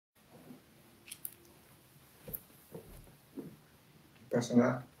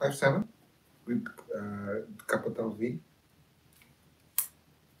Vipassana 57 with capital V.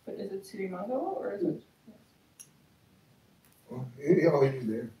 But is it Sirimangalo or is it? Oh, yeah, oh, it is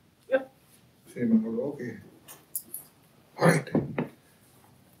there. Yep. Sirimangalo, okay. All right.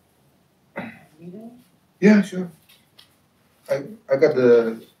 Yeah, sure. I got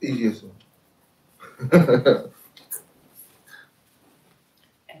the easiest one.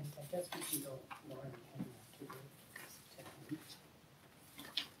 And I guess we can go more in camera too.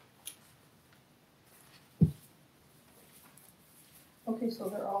 Okay, so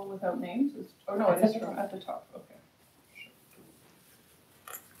they're all without names? Oh no, it is from at the top, okay.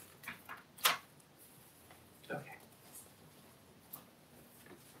 Okay.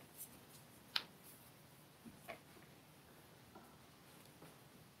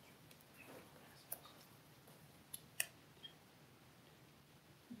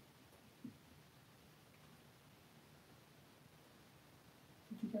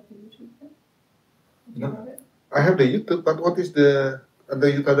 Did you get the YouTube thing? No. You got it? I have the YouTube, but what is the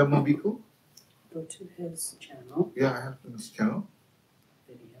Yuttadhammo Bikkhu? Go to his channel, Yeah, I have this channel.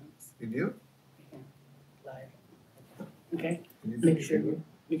 videos, Video. yeah, live. Okay. Can you Make do sure video?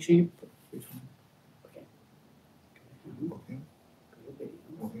 Make sure you put. Which one? Okay. Okay. Go to video.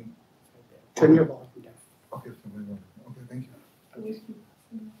 Okay. Turn your volume down. Okay, so my God. Okay, thank you. The whiskey.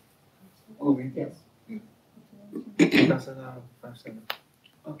 Oh, video. Yes. Vipassana 57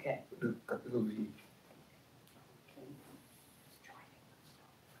 Okay. with capital V.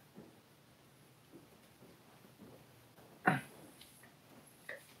 Okay.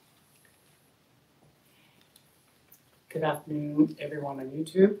 Good afternoon, everyone on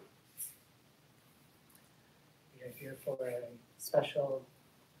YouTube. We are here for a special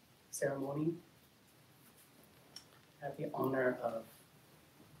ceremony. I have the honor of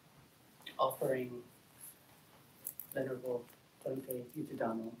offering Venerable Bhante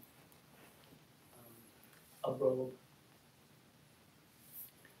Yuttadhammo a robe.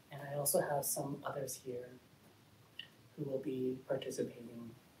 And I also have some others here who will be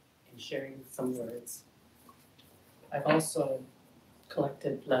participating in sharing some words. I've also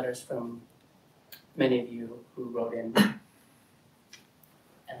collected letters from many of you who wrote in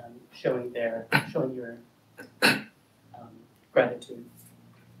showing your gratitude,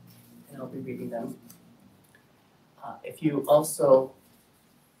 and I'll be reading them. If you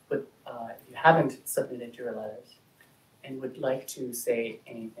haven't submitted your letters and would like to say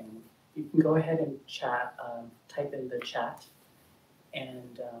anything, you can go ahead and type in the chat,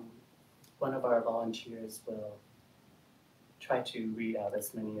 and one of our volunteers will try to read out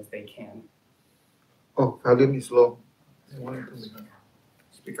as many as they can. Oh, volume is low. I wanted to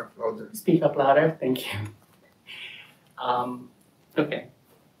speak up louder. Speak up louder, thank you. Okay.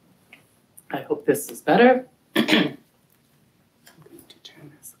 I hope this is better. I'm going to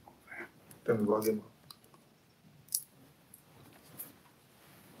turn this over. Turn the volume up.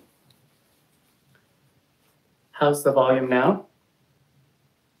 How's the volume now?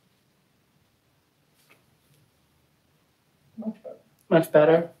 Much better. Much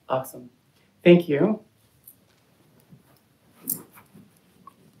better? Awesome. Thank you.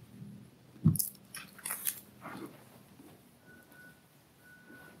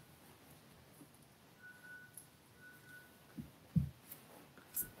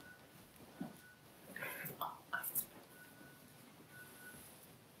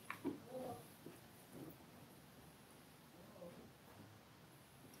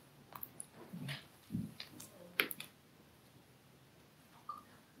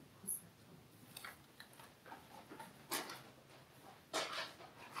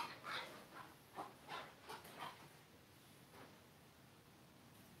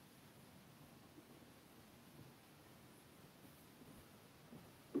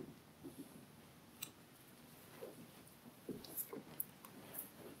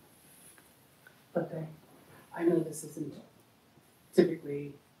 But I know this isn't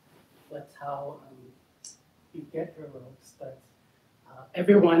typically how you get your robes, but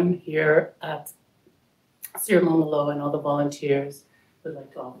everyone here at Sirimangalo and all the volunteers would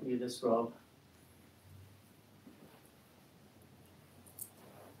like to offer you this robe.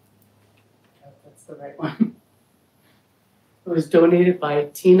 I hope that's the right one. It was donated by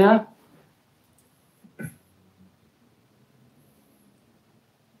Tina.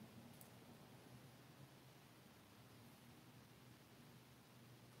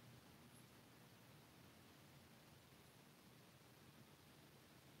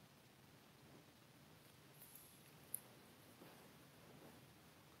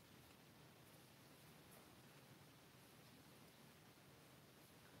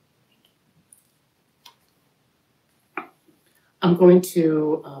 I'm going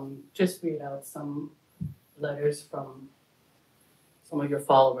to just read out some letters from some of your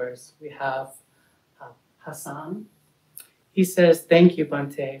followers. We have Hassan. He says, "Thank you,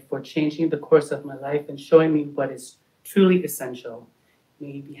 Bante, for changing the course of my life and showing me what is truly essential.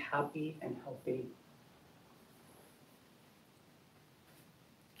 May you be happy and healthy."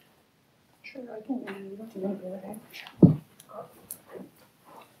 Sure, I can read. You want to do it?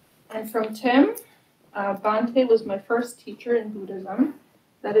 And from Tim, Bante was my first teacher in Buddhism.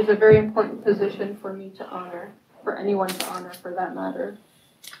 That is a very important position for me to honor, for anyone to honor for that matter.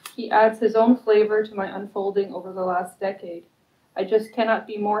 He adds his own flavor to my unfolding over the last decade. I just cannot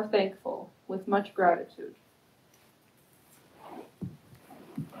be more thankful, with much gratitude.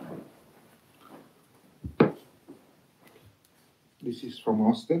 This is from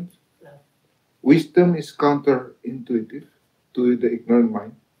Austin. Yeah. Wisdom is counterintuitive to the ignorant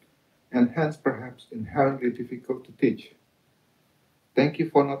mind, and hence perhaps inherently difficult to teach. Thank you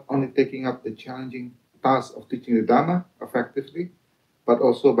for not only taking up the challenging task of teaching the Dhamma effectively, but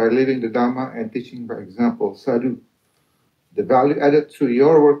also by living the Dhamma and teaching by example, sadhu. The value added through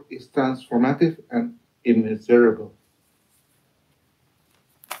your work is transformative and immeasurable.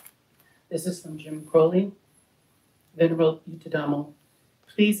 This is from Jim Crowley. Venerable Yuttadhammo,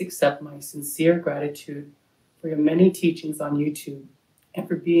 please accept my sincere gratitude for your many teachings on YouTube and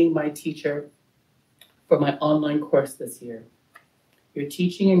for being my teacher for my online course this year. Your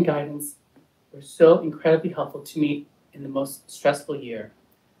teaching and guidance were so incredibly helpful to me in the most stressful year.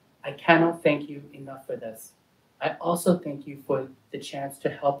 I cannot thank you enough for this. I also thank you for the chance to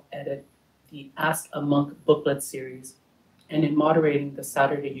help edit the Ask a Monk booklet series and in moderating the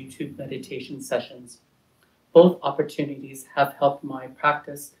Saturday YouTube meditation sessions. Both opportunities have helped my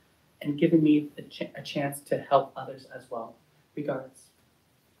practice and given me a chance to help others as well. Regards.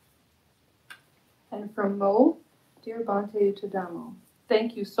 And from Mo, dear Bante Yuttadhammo,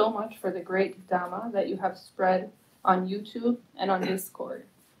 thank you so much for the great Dhamma that you have spread on YouTube and on Discord.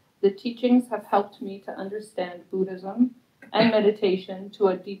 The teachings have helped me to understand Buddhism and meditation to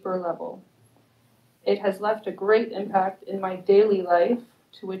a deeper level. It has left a great impact in my daily life,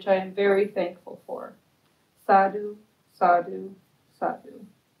 to which I am very thankful for. Sadhu, sadhu, sadhu.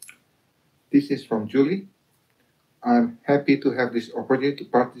 This is from Julie. I'm happy to have this opportunity to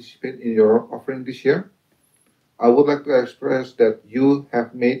participate in your offering this year. I would like to express that you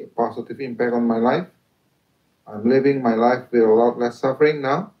have made a positive impact on my life. I'm living my life with a lot less suffering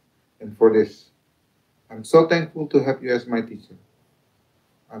now, and for this, I'm so thankful to have you as my teacher.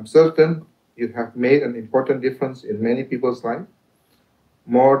 I'm certain you have made an important difference in many people's lives,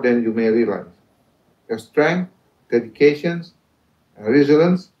 more than you may realize. Your strength, dedication, and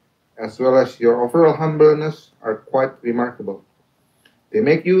resilience, as well as your overall humbleness, are quite remarkable. They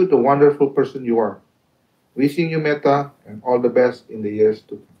make you the wonderful person you are. Wishing you metta and all the best in the years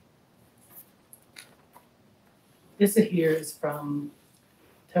to come. This here is from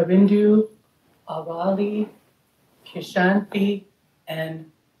Tarindu, Awali, Kishanti,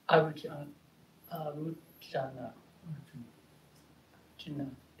 and Arujana.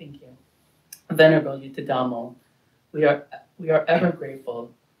 Thank you. Venerable Yuttadhammo, we are ever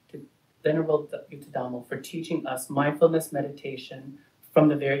grateful to Venerable Yuttadhammo for teaching us mindfulness meditation from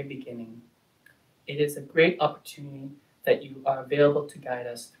the very beginning. It is a great opportunity that you are available to guide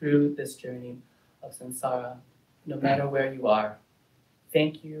us through this journey of samsara, no matter where you are.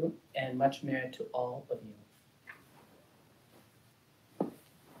 Thank you and much merit to all of you.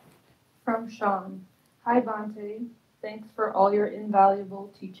 From Sean, hi Bante, thanks for all your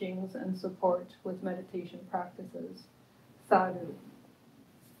invaluable teachings and support with meditation practices. Sadhu.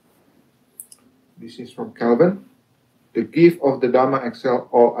 This is from Calvin. The gift of the Dhamma excel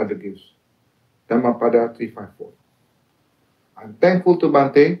all other gifts. Dhammapada 354. I'm thankful to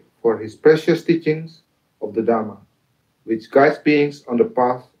Bante for his precious teachings of the Dhamma, which guides beings on the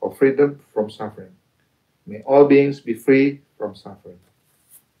path of freedom from suffering. May all beings be free from suffering.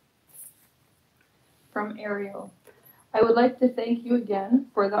 From Ariel, I would like to thank you again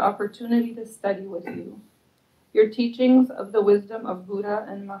for the opportunity to study with you. Your teachings of the wisdom of Buddha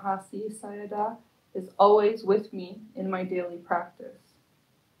and Mahasi Sayadaw is always with me in my daily practice.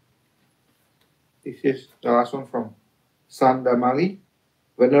 This is the last one from Sandamali.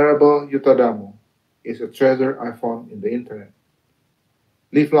 Venerable Yuttadhammo is a treasure I found in the internet.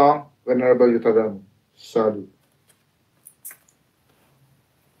 Live long, Venerable Yuttadhammo. Sadhu.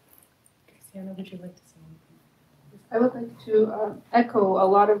 Christiana, would you like to say anything? I would like to echo a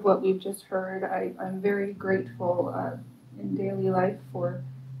lot of what we've just heard. I'm very grateful in daily life for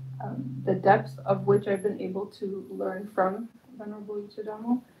the depth of which I've been able to learn from Venerable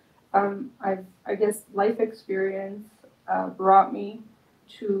Yuttadhammo. I guess life experience, brought me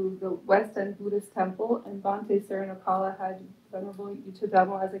to the West End Buddhist Temple, and Bhante Saranapala had Venerable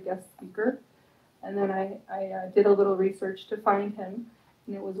Yuttadhammo as a guest speaker. And then I did a little research to find him,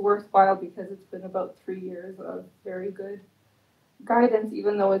 and it was worthwhile because it's been about 3 years of very good guidance,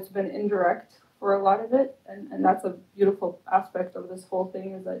 even though it's been indirect for a lot of it. And that's a beautiful aspect of this whole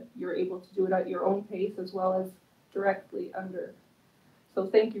thing, is that you're able to do it at your own pace as well as directly under. So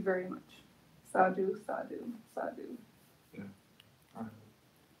thank you very much. Sadhu, sadhu, sadhu.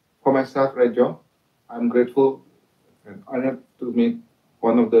 For myself, Rejo, I'm grateful and honored to meet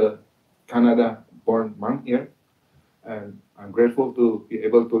one of the Canada-born monk here, and I'm grateful to be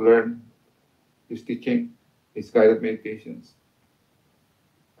able to learn his teaching, his guided meditations.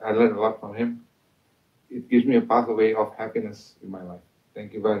 I learned a lot from him. It gives me a pathway of happiness in my life.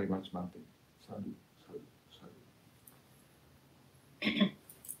 Thank you very much, Bhante. Sadhu, sadhu, sadhu.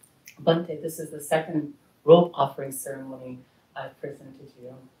 Bhante, this is the second robe offering ceremony I've presented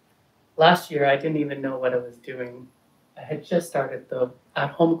you. Last year, I didn't even know what I was doing. I had just started the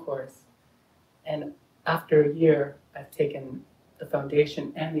at-home course, and after a year, I've taken the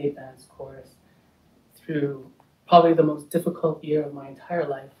foundation and the advanced course through probably the most difficult year of my entire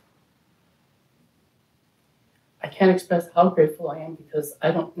life. I can't express how grateful I am, because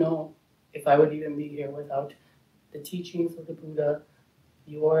I don't know if I would even be here without the teachings of the Buddha.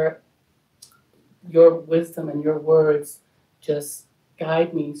 Your wisdom and your words just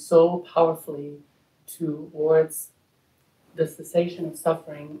guide me so powerfully towards the cessation of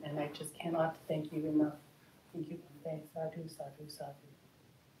suffering, and I just cannot thank you enough. Thank you, Bhante. Sadhu, sadhu, sadhu.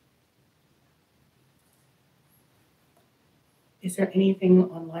 Is there anything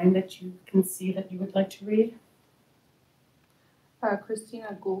online that you can see that you would like to read?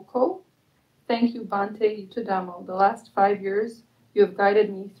 Christina Gulko. Thank you, Bhante Yuttadhammo. The last 5 years, you have guided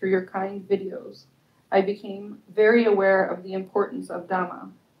me through your kind videos. I became very aware of the importance of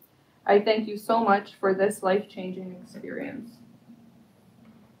Dhamma. I thank you so much for this life-changing experience.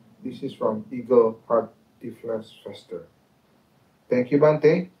 This is from Eagle Heart Tiflas Fester. Thank you,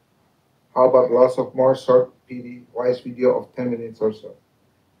 Bhante. How about lots of more short PD wise video of 10 minutes or so?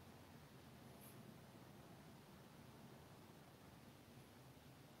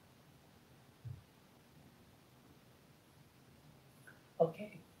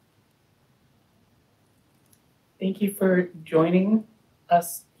 Okay. Thank you for joining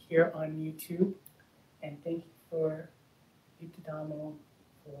us here on YouTube, and thank you for Yuttadhammo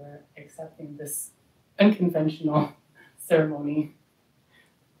for accepting this unconventional ceremony.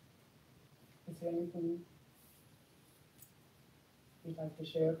 Is there anything you'd like to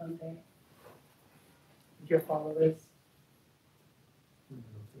share, Bhante? Your followers?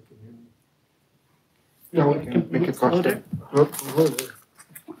 Yeah, we can make it faster.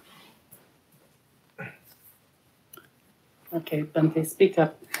 Okay, Bhante, speak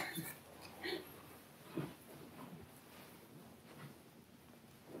up.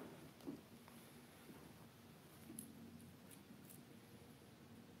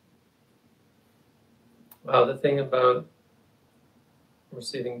 Well, the thing about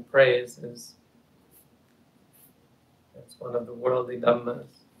receiving praise is it's one of the worldly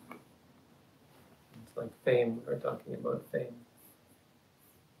dhammas. It's like fame. We're talking about fame.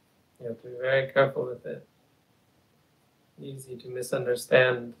 You have to be very careful with it. Easy to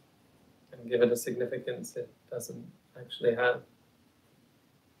misunderstand and give it a significance it doesn't actually have.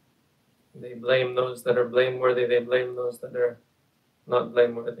 They blame those that are blameworthy. They blame those that are not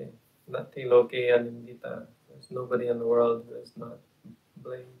blameworthy. Nati loke anindita. There's nobody in the world who is not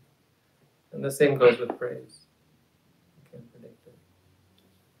blamed. And the same goes with praise. You can't predict it.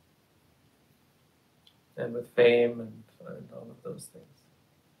 And with fame and all of those things.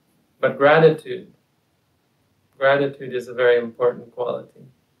 But gratitude is a very important quality.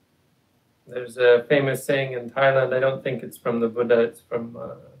 There's a famous saying in Thailand, I don't think it's from the Buddha, it's from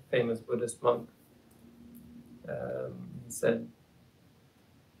a famous Buddhist monk. He said,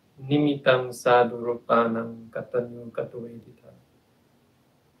 Nimitam sadhu rupanam katanyu katuvedita.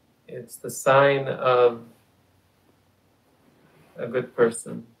 It's the sign of a good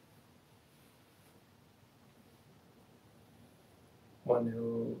person. One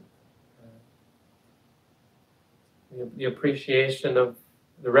who the appreciation of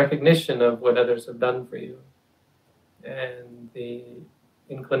the recognition of what others have done for you, and the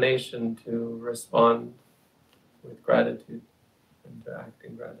inclination to respond with gratitude and to act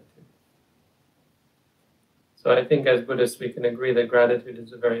in gratitude. So I think as Buddhists we can agree that gratitude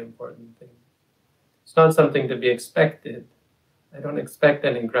is a very important thing. It's not something to be expected. I don't expect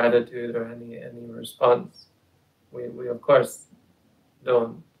any gratitude or any response. We of course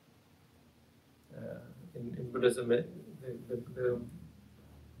don't. In Buddhism, the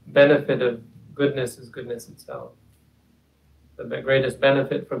benefit of goodness is goodness itself. The greatest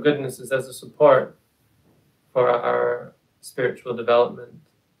benefit for goodness is as a support for our spiritual development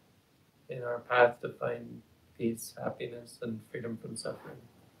in our path to find peace, happiness, and freedom from suffering.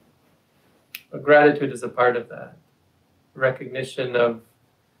 But gratitude is a part of that. Recognition of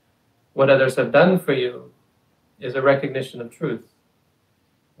what others have done for you is a recognition of truth.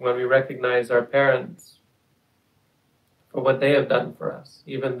 When we recognize our parents for what they have done for us,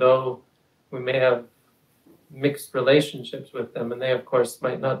 even though we may have mixed relationships with them, and they of course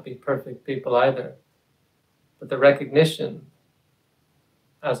might not be perfect people either, but the recognition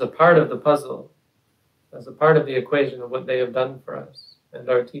as a part of the puzzle, as a part of the equation of what they have done for us, and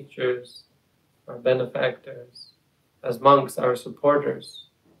our teachers, our benefactors, as monks, our supporters,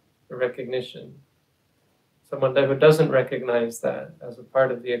 the recognition. Someone who doesn't recognize that as a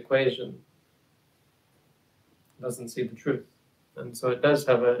part of the equation doesn't see the truth. And so it does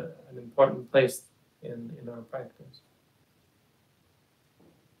have an important place in our practice.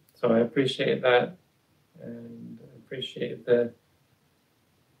 So I appreciate that, and I appreciate the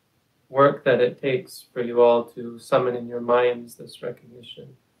work that it takes for you all to summon in your minds this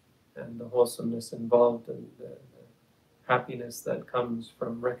recognition and the wholesomeness involved and the happiness that comes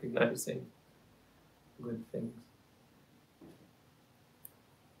from recognizing good things.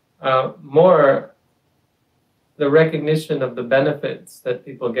 The recognition of the benefits that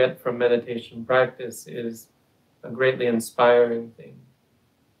people get from meditation practice is a greatly inspiring thing.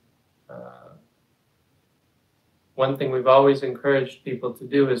 One thing we've always encouraged people to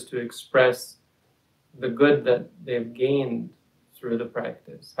do is to express the good that they've gained through the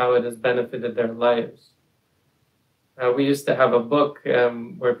practice, how it has benefited their lives. We used to have a book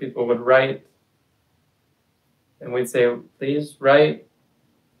where people would write, and we'd say, please write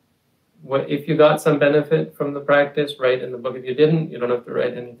if you got some benefit from the practice, write in the book. If you didn't, you don't have to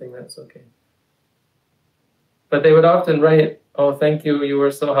write anything, that's okay. But they would often write, oh, thank you, you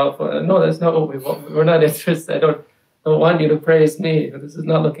were so helpful. No, that's not what we want. We're not interested. I don't want you to praise me. This is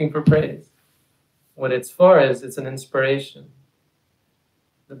not looking for praise. What it's for is it's an inspiration.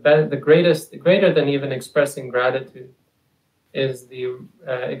 Greater than even expressing gratitude is the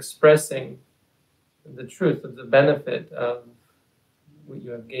expressing the truth of the benefit of what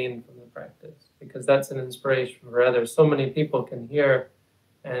you have gained from the practice, because that's an inspiration for others. So many people can hear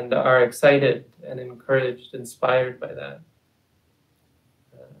and are excited and encouraged, inspired by that.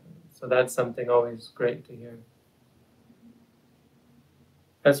 So that's something always great to hear.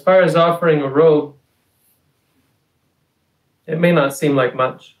 As far as offering a robe, it may not seem like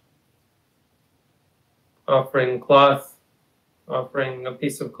much. Offering cloth, offering a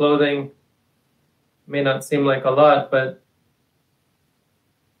piece of clothing may not seem like a lot, but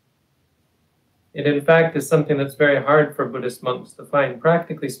it in fact is something that's very hard for Buddhist monks to find.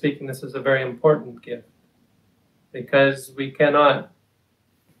 Practically speaking, this is a very important gift, because we cannot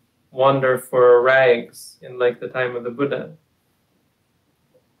wander for rags in like the time of the Buddha.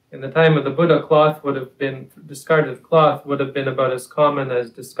 In the time of the Buddha, discarded cloth would have been about as common as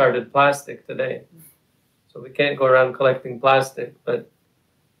discarded plastic today. So we can't go around collecting plastic, but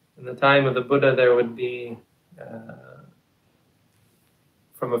in the time of the Buddha, there would be,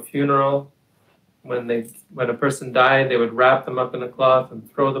 from a funeral, when a person died, they would wrap them up in a cloth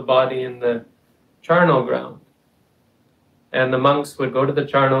and throw the body in the charnel ground. And the monks would go to the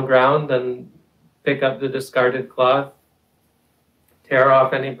charnel ground and pick up the discarded cloth, tear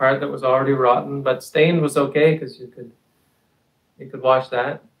off any part that was already rotten, but stained was okay because you could wash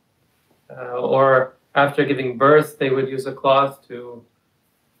that. Or after giving birth, they would use a cloth to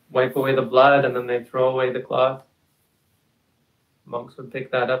wipe away the blood, and then they'd throw away the cloth. Monks would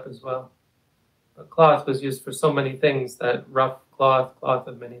pick that up as well. But cloth was used for so many things that rough cloth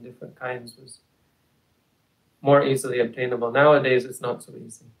of many different kinds, was more easily obtainable. Nowadays, it's not so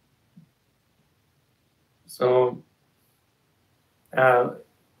easy. So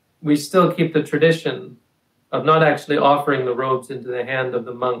we still keep the tradition of not actually offering the robes into the hand of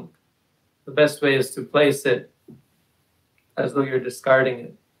the monk. The best way is to place it as though you're discarding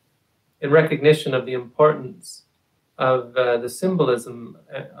it, in recognition of the importance of the symbolism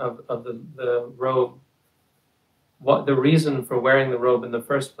of the robe. What the reason for wearing the robe in the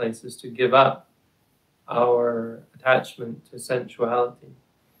first place is to give up our attachment to sensuality.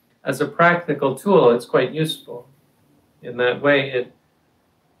 As a practical tool, it's quite useful. In that way,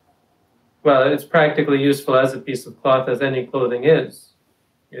 it's practically useful as a piece of cloth as any clothing is.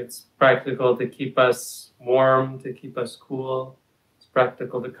 It's practical to keep us warm, to keep us cool. It's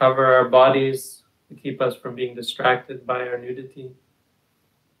practical to cover our bodies, to keep us from being distracted by our nudity.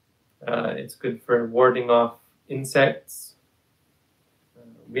 It's good for warding off insects,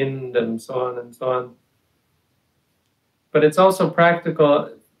 wind, and so on and so on. But it's also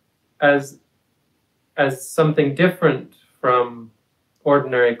practical as something different from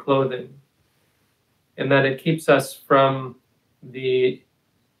ordinary clothing, in that it keeps us from the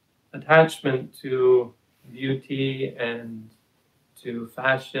attachment to beauty and to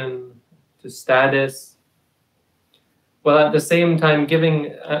fashion, to status, while at the same time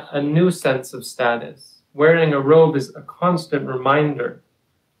giving a new sense of status. Wearing a robe is a constant reminder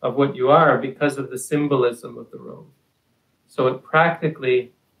of what you are because of the symbolism of the robe. So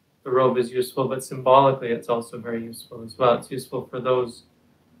practically, the robe is useful, but symbolically it's also very useful as well. It's useful for those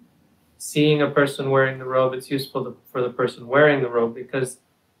seeing a person wearing the robe. It's useful for the person wearing the robe, because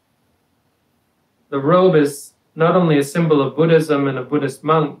the robe is not only a symbol of Buddhism and a Buddhist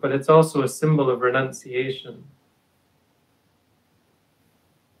monk, but it's also a symbol of renunciation.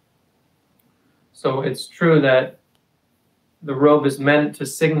 So it's true that the robe is meant to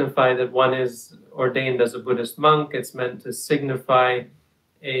signify that one is ordained as a Buddhist monk. It's meant to signify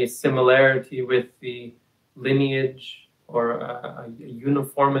a similarity with the lineage, or a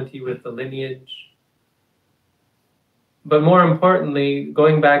uniformity with the lineage. But more importantly,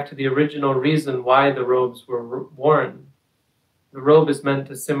 going back to the original reason why the robes were worn, the robe is meant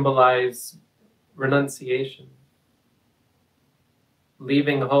to symbolize renunciation,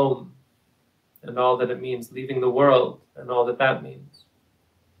 leaving home and all that it means, leaving the world and all that that means.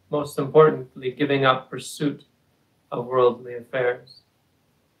 Most importantly, giving up pursuit of worldly affairs.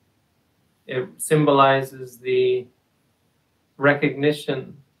 It symbolizes the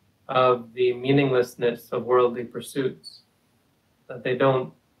recognition of the meaninglessness of worldly pursuits, that they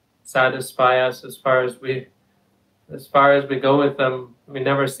don't satisfy us as far as we go with them. We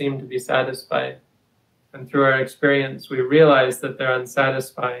never seem to be satisfied, and through our experience we realize that they're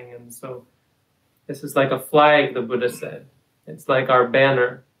unsatisfying. And so this is like a flag, the Buddha said. It's like our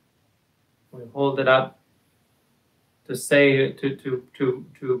banner. We hold it up to say,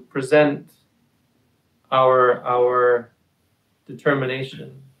 to present our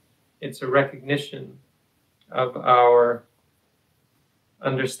determination. It's a recognition of our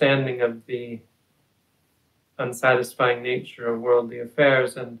understanding of the unsatisfying nature of worldly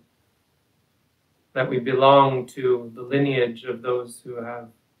affairs, and that we belong to the lineage of those who have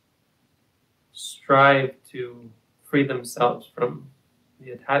strived to free themselves from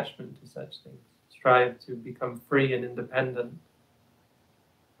the attachment to such things, strive to become free and independent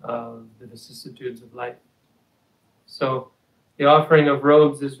of the vicissitudes of life. So the offering of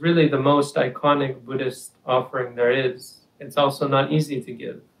robes is really the most iconic Buddhist offering there is. It's also not easy to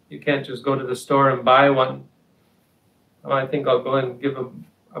give. You can't just go to the store and buy one. Oh, I think I'll go and give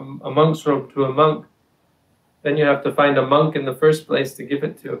a monk's robe to a monk. Then you have to find a monk in the first place to give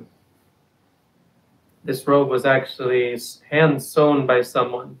it to. This robe was actually hand sewn by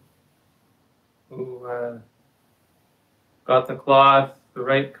someone who got the cloth, the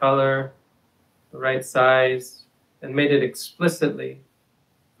right color, the right size, and made it explicitly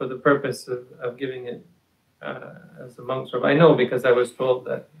for the purpose of giving it as a monk's robe. I know because I was told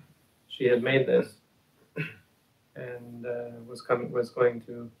that she had made this and was going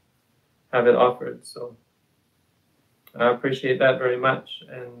to have it offered. So I appreciate that very much,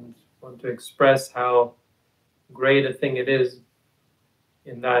 and want to express how great a thing it is,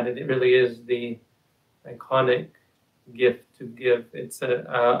 in that it really is the iconic gift to give. It's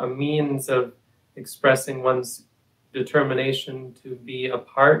a means of expressing one's determination to be a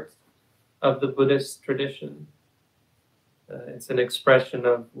part of the Buddhist tradition. It's an expression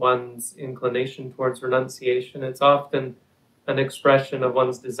of one's inclination towards renunciation. It's often an expression of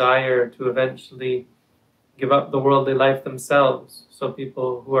one's desire to eventually give up the worldly life themselves. So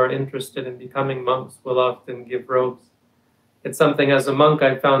people who are interested in becoming monks will often give robes. It's something, as a monk,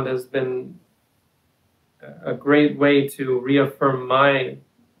 I found has been a great way to reaffirm my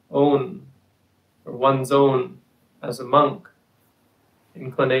own, or one's own, as a monk,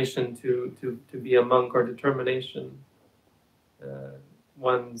 inclination to be a monk, or determination,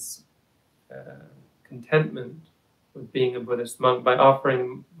 one's contentment with being a Buddhist monk, by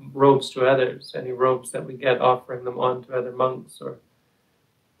offering robes to others, any robes that we get, offering them on to other monks, or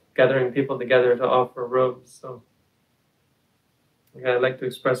gathering people together to offer robes. So again, I'd like to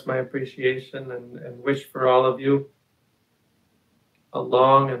express my appreciation and wish for all of you a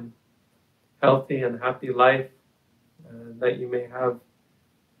long and healthy and happy life, that you may have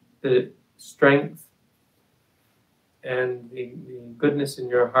the strength and the goodness in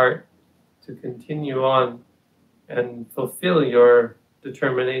your heart to continue on and fulfill your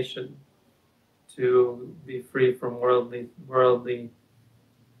determination to be free from worldly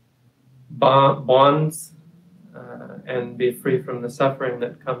bonds, and be free from the suffering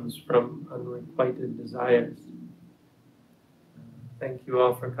that comes from unrequited desires. Thank you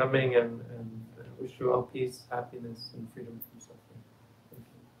all for coming, and I wish you all peace, happiness, and freedom from suffering. Thank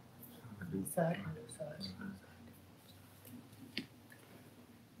you. Sadhu, sadhu.